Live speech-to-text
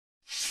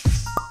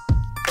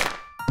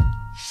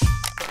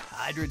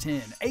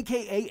Hydroton,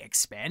 aka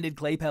expanded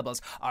clay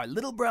pebbles, are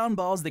little brown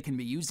balls that can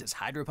be used as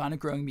hydroponic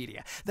growing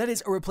media. That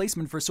is, a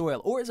replacement for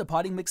soil or as a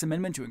potting mix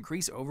amendment to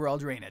increase overall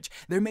drainage.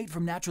 They're made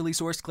from naturally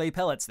sourced clay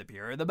pellets, the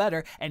purer the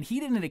better, and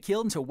heated in a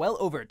kiln to well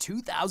over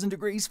 2,000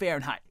 degrees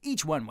Fahrenheit,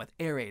 each one with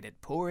aerated,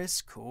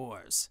 porous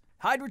cores.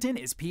 Hydroton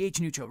is pH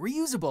neutral,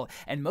 reusable,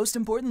 and most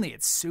importantly,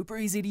 it's super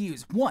easy to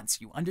use once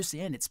you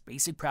understand its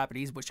basic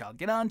properties, which I'll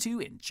get onto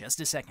in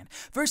just a second.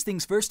 First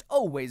things first,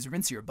 always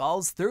rinse your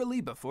balls thoroughly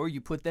before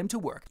you put them to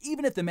work.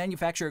 Even if the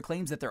manufacturer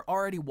claims that they're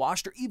already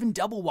washed or even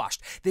double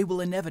washed, they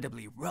will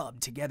inevitably rub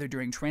together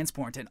during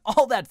transport, and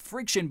all that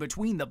friction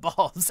between the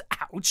balls,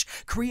 ouch,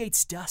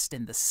 creates dust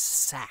in the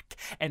sack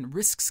and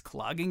risks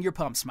clogging your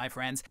pumps, my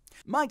friends.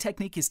 My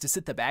technique is to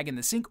sit the bag in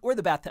the sink or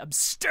the bathtub,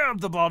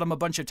 stab the bottom a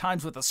bunch of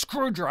times with a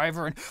screwdriver,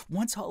 and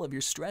once all of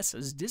your stress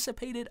is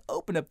dissipated,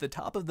 open up the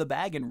top of the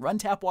bag and run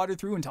tap water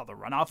through until the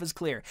runoff is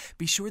clear.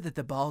 Be sure that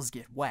the balls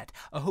get wet.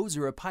 A hose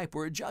or a pipe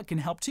or a jug can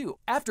help too.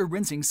 After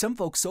rinsing, some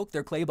folks soak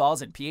their clay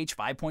balls in pH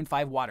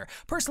 5.5 water.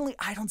 Personally,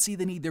 I don't see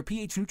the need. They're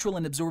pH neutral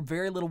and absorb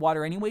very little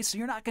water anyway, so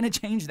you're not going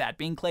to change that.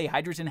 Being clay,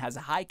 Hydroton has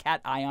a high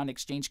cation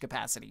exchange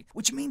capacity,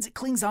 which means it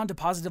clings on to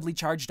positively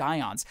charged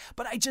ions.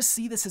 But I just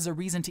see this as a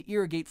reason to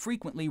irrigate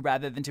frequently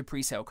rather than to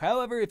pre-soak.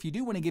 However, if you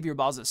do want to give your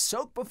balls a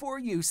soak before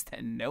use,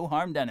 then no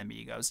harm done,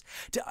 amigos.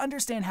 To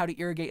understand how to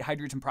irrigate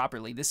Hydroton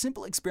properly, this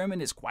simple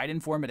experiment is quite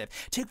informative.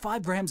 Take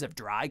 5 grams of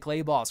dry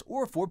clay balls,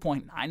 or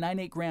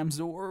 4.998 grams,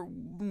 or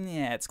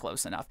yeah, it's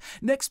close enough.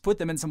 Next, put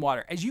them in some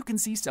water. As you can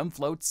see, some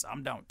float,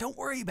 some don't. Don't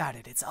worry about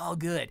it, it's all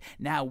good.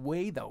 Now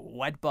weigh the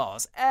wet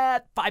balls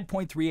at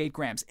 5.38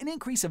 grams, an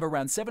increase of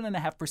around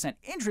 7.5%.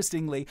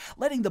 Interestingly,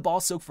 letting the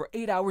balls soak for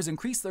 8 hours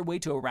increased their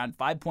weight to around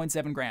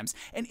 5.7 grams,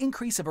 an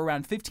increase of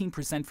around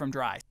 15% from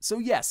dry. So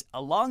yes,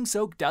 a long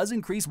soak does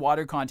increase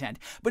water content,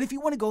 but if you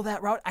want to go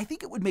that route, I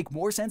think it would make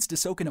more sense to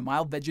soak in a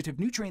mild vegetative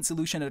nutrient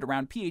solution at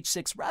around pH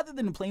 6 rather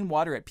than plain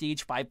water at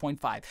pH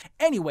 5.5.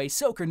 Anyway,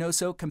 soak or no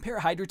soak, compare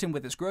Hydroton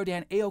with this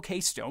Grodan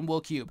AOK stone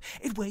wool cube.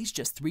 It weighs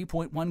just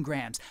 3.1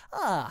 grams.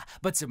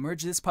 But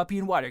submerge this puppy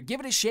in water, give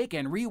it a shake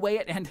and reweigh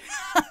it, and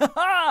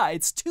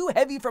it's too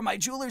heavy for my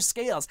jeweler's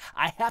scales.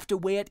 I have to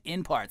weigh it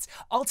in parts.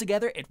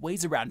 Altogether, it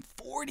weighs around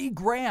 40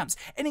 grams,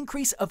 an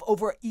increase of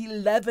over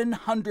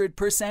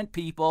 1,100%,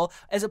 people,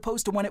 as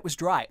opposed to when it was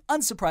dry.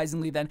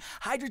 Unsurprisingly then,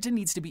 Hydroton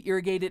needs to be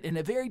irrigated in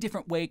a very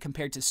different way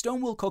compared to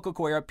stone wool, coco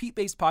coir,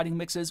 peat-based potting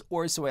mixes,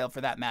 or soil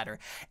for that matter.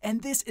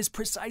 And this is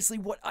precisely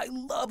what I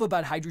love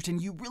about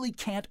Hydroton. You really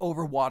can't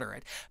overwater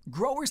it.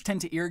 Growers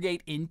tend to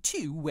irrigate in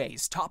 2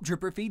 ways. Top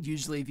dripper feed,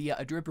 usually via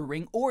a dripper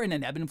ring or in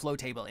an ebb and flow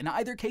table. In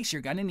either case,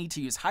 you're gonna need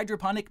to use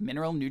hydroponic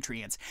mineral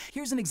nutrients.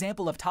 Here's an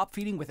example of top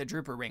feeding with a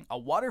dripper ring, a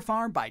water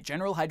farm by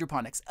General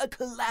Hydroponics, a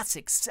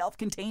classic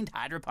self-contained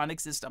hydroponic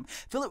system.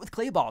 Fill it with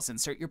clay balls,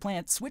 insert your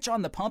plant, switch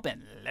on the pump,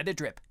 and let it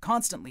drip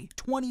constantly,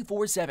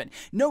 24/7.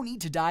 No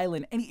need to dial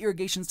in any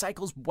irrigation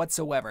cycles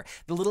whatsoever.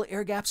 The little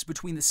air gaps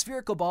between the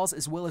spherical balls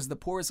as well as the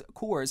porous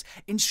cores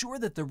ensure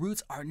that the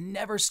roots are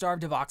never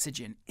starved of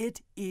oxygen.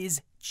 It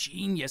is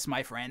genius,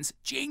 my friends.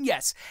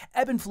 Genius!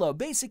 Ebb and flow.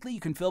 Basically, you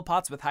can fill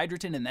pots with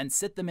Hydroton and then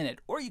sit them in it,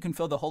 or you can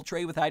fill the whole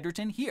tray with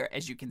Hydroton. Here,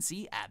 as you can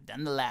see, I've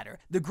done the latter.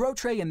 The grow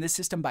tray in this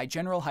system by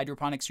General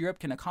Hydroponics Europe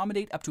can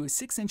accommodate up to a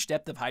 6-inch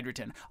depth of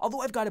Hydroton,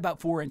 although I've got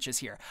about 4 inches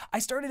here. I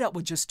started out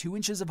with just 2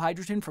 inches of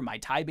Hydroton for my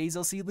Thai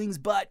basil seedlings,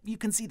 but you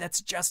can see that's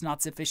just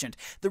not sufficient.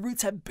 The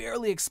roots have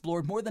barely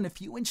explored more than a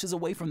few inches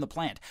away from the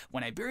plant.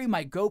 When I bury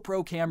my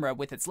GoPro camera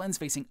with its lens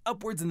facing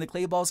upwards in the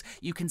clay balls,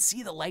 you can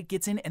see the light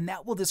gets in, and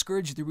that will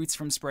discourage the roots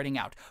from spreading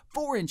out.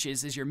 4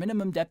 inches is your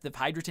minimum depth of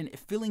Hydroton if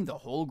filling the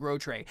whole grow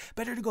tray.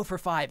 Better to go for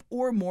 5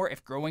 or more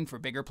if growing for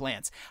bigger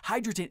plants.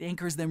 Hydroton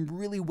anchors them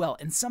really well,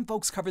 and some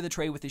folks cover the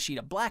tray with a sheet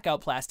of blackout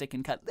plastic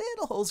and cut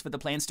little holes for the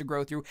plants to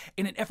grow through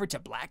in an effort to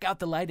black out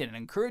the light and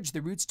encourage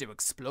the roots to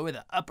explore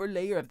the upper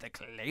layer of the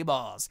clay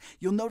balls.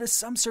 You'll notice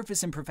some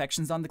surface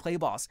imperfections on the clay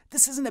balls.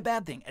 This isn't a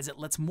bad thing, as it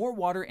lets more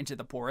water into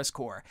the porous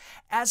core.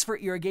 As for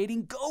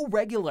irrigating, go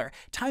regular.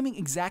 Timing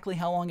exactly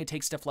how long it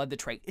takes to flood the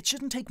tray. It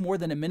shouldn't take more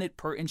than a minute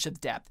per inch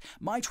of depth.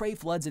 My tray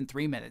floods in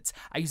 3 minutes.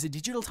 I use a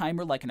digital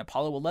timer like an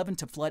Apollo 11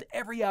 to flood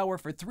every hour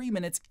for 3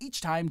 minutes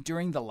each time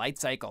during the light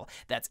cycle.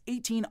 That's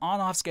 18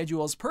 on-off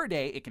schedules per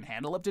day. It can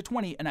handle up to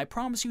 20, and I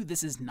promise you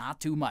this is not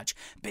too much.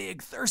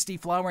 Big, thirsty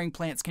flowering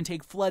plants can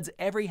take floods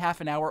every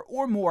half an hour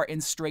or more in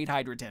straight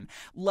Hydroton.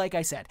 Like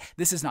I said,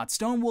 this is not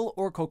stone wool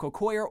or coco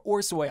coir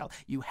or soil.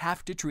 You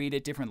have to treat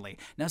it differently.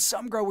 Now,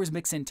 some growers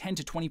mix in 10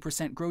 to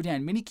 20%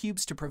 Grodan mini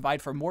cubes to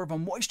provide for more of a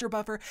moisture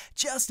buffer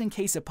just in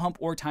case a pump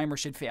or timer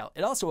should fail.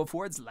 It also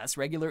affords less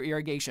regular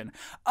irrigation.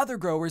 Other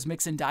growers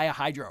mix in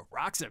dihydro,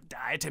 rocks of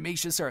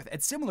diatomaceous earth,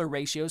 at similar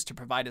ratios to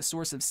provide a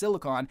source of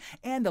silicon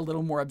and a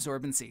little more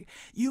absorbency.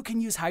 You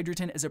can use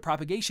Hydroton as a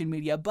propagation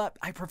media, but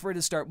I prefer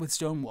to start with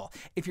stone wool.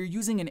 If you're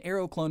using an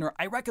aero cloner,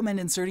 I recommend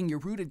inserting your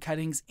rooted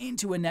cuttings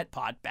into a net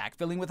pot,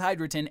 backfilling with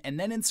Hydroton, and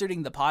then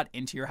inserting the pot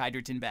into your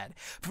Hydroton bed.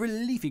 For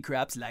leafy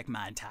crops like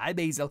mine, Thai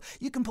basil,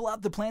 you can pull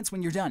out the plants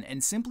when you're done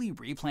and simply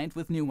replant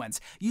with new ones.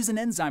 Use an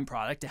enzyme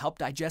product to help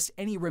digest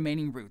any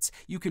remaining roots.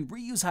 You can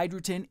reuse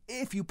Hydroton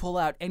if you pull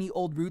out any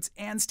old roots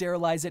and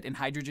sterilize it in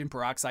hydrogen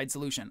peroxide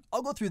solution.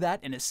 I'll go through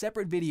that in a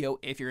separate video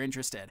if you're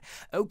interested.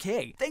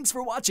 Okay, thanks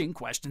for watching.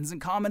 Questions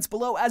and comments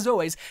below as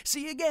always.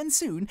 See you again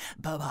soon.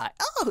 Bye-bye.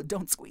 Oh,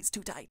 don't squeeze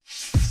too tight.